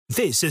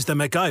This is the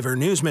MacIver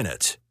News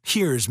Minute.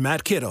 Here's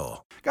Matt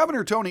Kittle.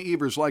 Governor Tony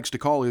Evers likes to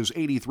call his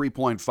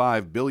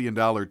 $83.5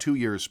 billion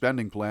two-year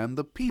spending plan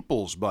the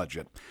people's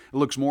budget. It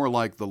looks more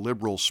like the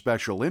liberal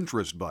special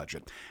interest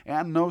budget,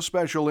 and no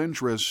special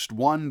interest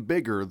one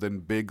bigger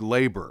than big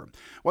labor.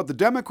 What the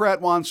Democrat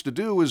wants to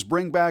do is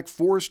bring back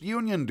forced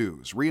union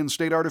dues,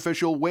 reinstate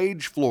artificial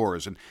wage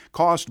floors, and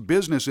cost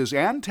businesses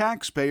and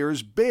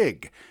taxpayers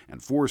big,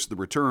 and force the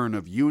return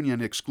of union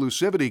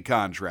exclusivity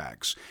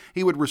contracts.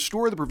 He would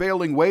restore the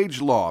prevailing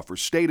wage law for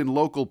state and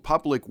local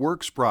public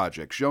works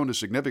projects shown to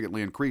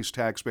significantly increase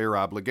taxpayer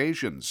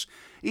obligations.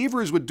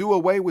 Evers would do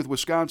away with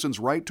Wisconsin's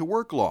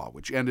right-to-work law,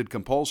 which ended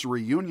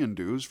compulsory union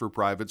dues for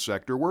private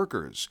sector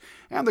workers.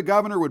 And the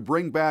governor would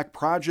bring back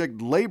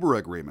project labor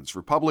agreements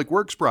for public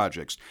works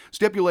projects,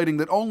 stipulating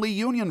that only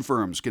union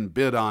firms can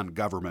bid on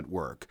government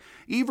work.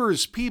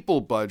 Evers'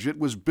 people budget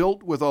was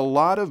built with a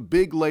lot of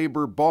big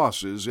labor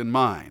bosses in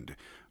mind.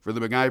 For the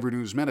MacIver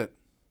News Minute,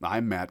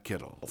 I'm Matt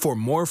Kittle. For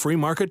more free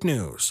market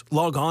news,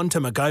 log on to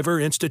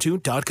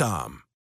MacIverinstitute.com.